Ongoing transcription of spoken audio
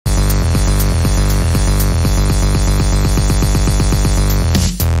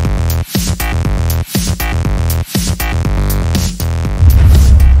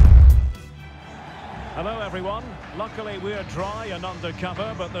weather dry and under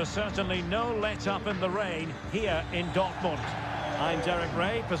cover, but there's certainly no let-up in the rain here in Dortmund. I'm Derek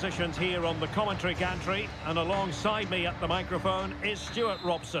Ray, positioned here on the commentary gantry, and alongside me at the microphone is Stuart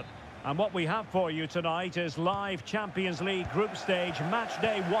Robson. And what we have for you tonight is live Champions League group stage match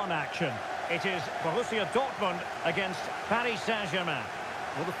day 1 action. It is Borrusia Dortmund against Paris Saint-Germain.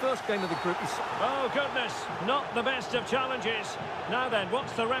 Well, the first game of the group is... Oh, goodness, not the best of challenges. Now then,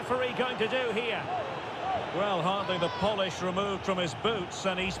 what's the referee going to do here? Well, hardly the polish removed from his boots,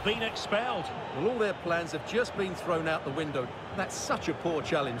 and he's been expelled. Well, all their plans have just been thrown out the window. That's such a poor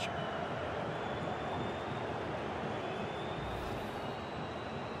challenge.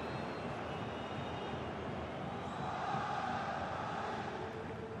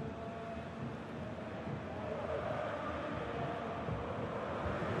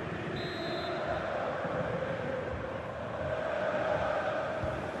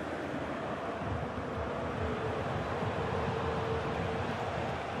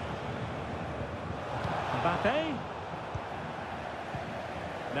 Mbappe.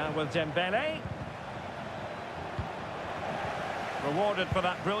 Now with Dembele. Rewarded for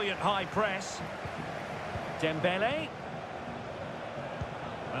that brilliant high press. Dembele.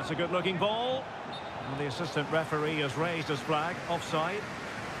 That's a good-looking ball. And the assistant referee has raised his flag. Offside.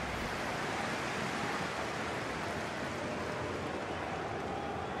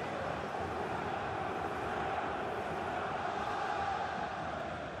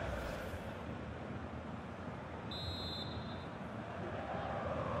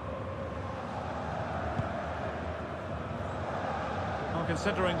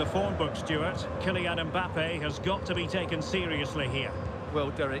 Considering the form book, Stuart, Kylian Mbappe has got to be taken seriously here.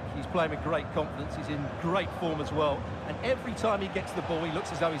 Well, Derek, he's playing with great confidence. He's in great form as well. And every time he gets the ball, he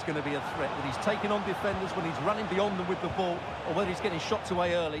looks as though he's going to be a threat. When he's taking on defenders, when he's running beyond them with the ball, or whether he's getting shots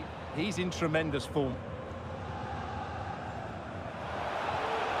away early, he's in tremendous form.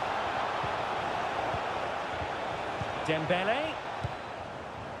 Dembele.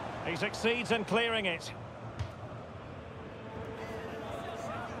 He succeeds in clearing it.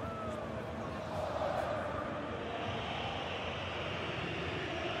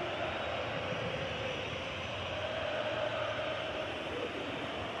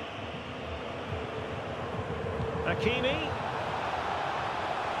 Hakimi.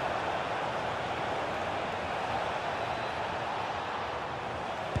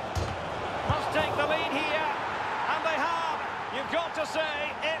 Must take the lead here, and they have. You've got to say,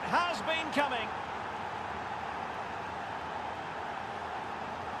 it has been coming.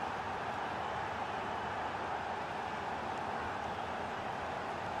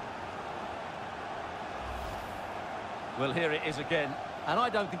 Well, here it is again. And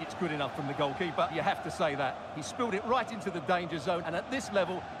I don't think it's good enough from the goalkeeper, you have to say that. He spilled it right into the danger zone, and at this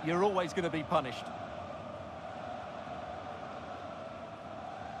level, you're always going to be punished.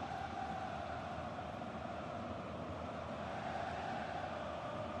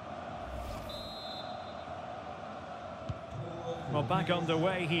 Well, back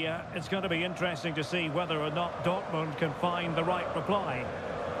underway here. It's going to be interesting to see whether or not Dortmund can find the right reply.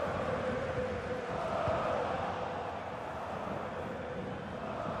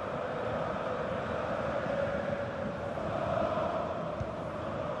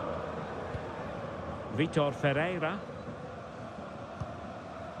 Vitor Ferreira.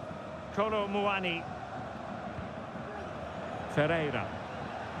 Kolo Muani. Ferreira.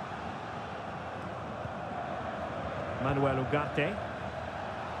 Manuel Ugarte.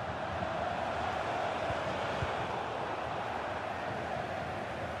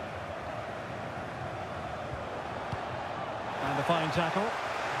 And the fine tackle.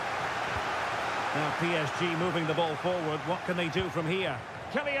 Now PSG moving the ball forward. What can they do from here?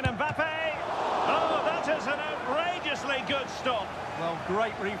 Kylian Mbappe! Oh, that is an outrageously good stop. Well,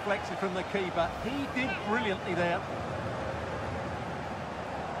 great reflexes from the keeper. He did brilliantly there.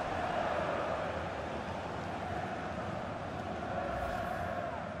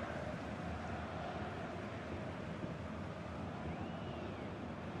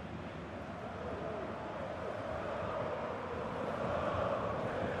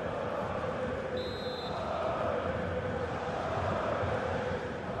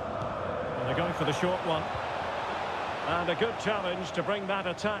 Going for the short one. And a good challenge to bring that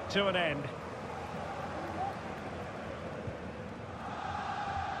attack to an end.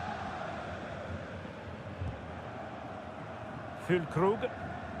 Füllkrug.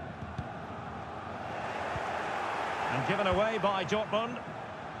 And given away by Dortmund.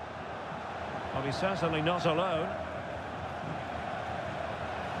 Well, he's certainly not alone.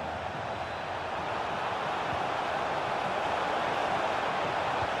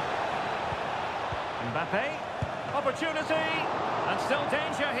 Mbappe. Opportunity, and still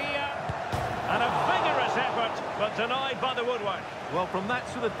danger here. And a vigorous effort, but denied by the woodwork. Well, from that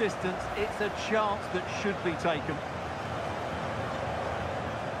sort of distance, it's a chance that should be taken.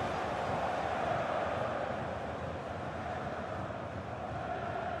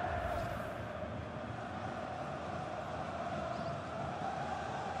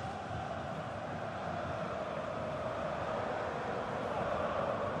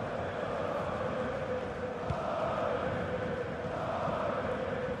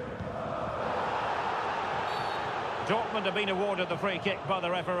 Dortmund have been awarded the free kick by the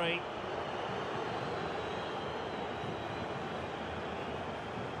referee.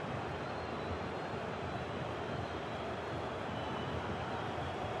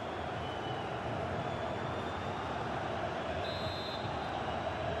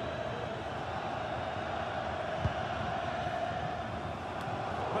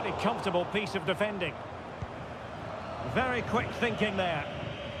 Pretty comfortable piece of defending. Very quick thinking there.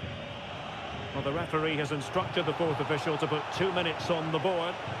 Well, the referee has instructed the fourth official to put 2 minutes on the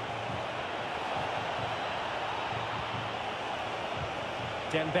board.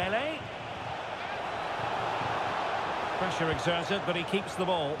 Dembele. Pressure exerted, but he keeps the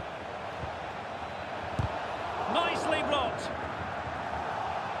ball. Nicely blocked.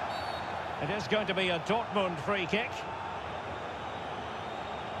 It is going to be a Dortmund free kick.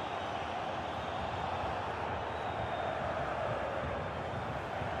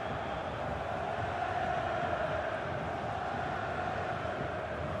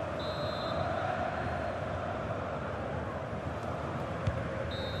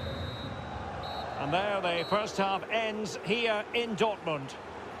 And there the first half ends here in Dortmund.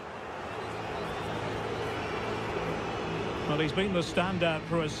 Well, he's been the standout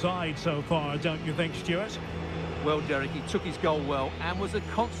for his side so far, don't you think, Stuart? Well, Derek, he took his goal well and was a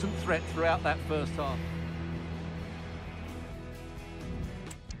constant threat throughout that first half.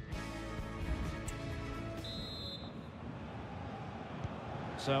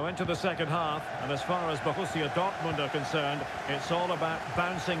 So into the second half, and as far as Borrusia Dortmund are concerned, it's all about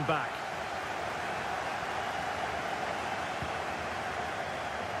bouncing back.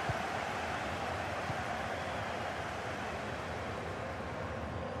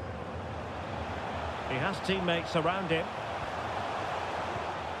 He has teammates around him.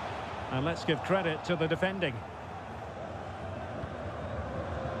 And let's give credit to the defending.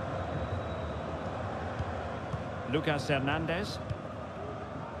 Lucas Hernandez.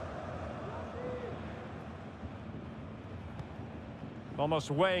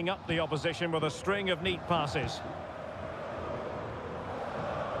 Almost weighing up the opposition with a string of neat passes.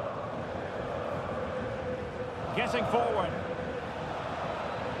 Getting forward.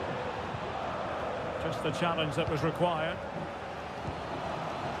 Just the challenge that was required.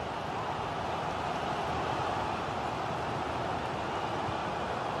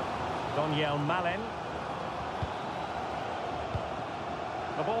 Daniel Malin.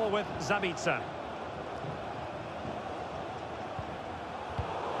 The ball with Zabitzer.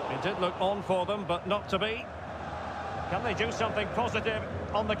 It did look on for them, but not to be. Can they do something positive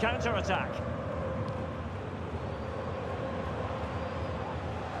on the counter-attack?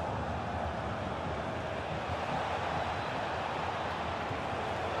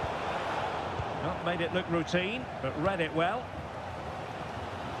 Not made it look routine, but read it well.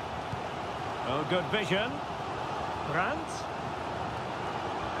 Oh, good vision. Brandt.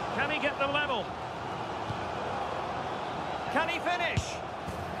 Can he get them level? Can he finish?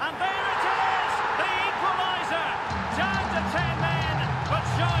 And there it is! The equaliser! Down to 10 men, but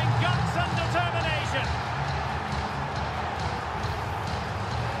showing guts and determination.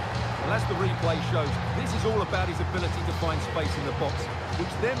 Well, as the replay shows, this is all about his ability to find space in the box,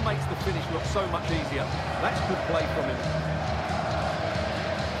 which then makes the finish look so much easier. That's good play from him.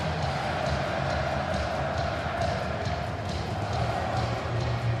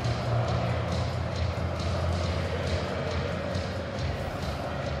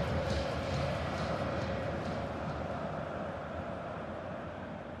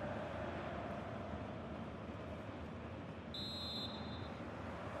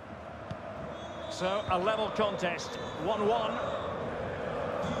 So, a level contest, 1-1.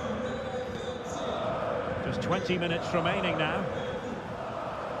 Just 20 minutes remaining now.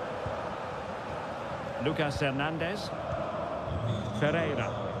 Lucas Hernandez.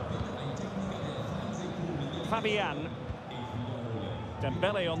 Pereira. Fabian.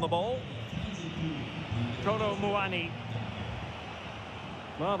 Dembele on the ball. Toro Muani.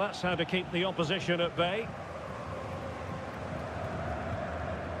 Well, that's how to keep the opposition at bay.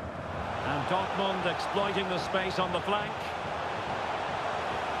 And Dortmund exploiting the space on the flank.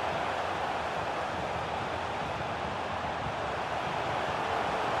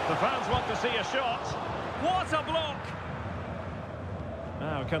 The fans want to see a shot. What a block!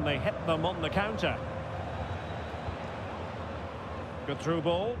 Now, can they hit them on the counter? Good through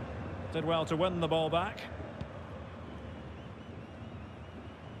ball. Did well to win the ball back.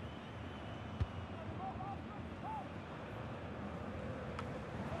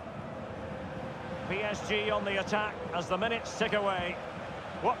 PSG on the attack as the minutes tick away.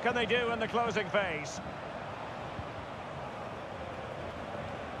 What can they do in the closing phase?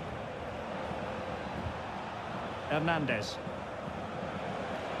 Hernandez.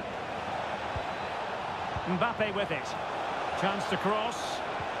 Mbappe with it. Chance to cross.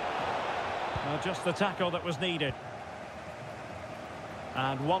 Just the tackle that was needed.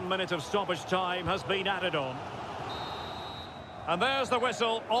 And 1 minute of stoppage time has been added on. And there's the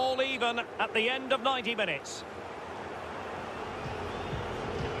whistle, all even at the end of 90 minutes.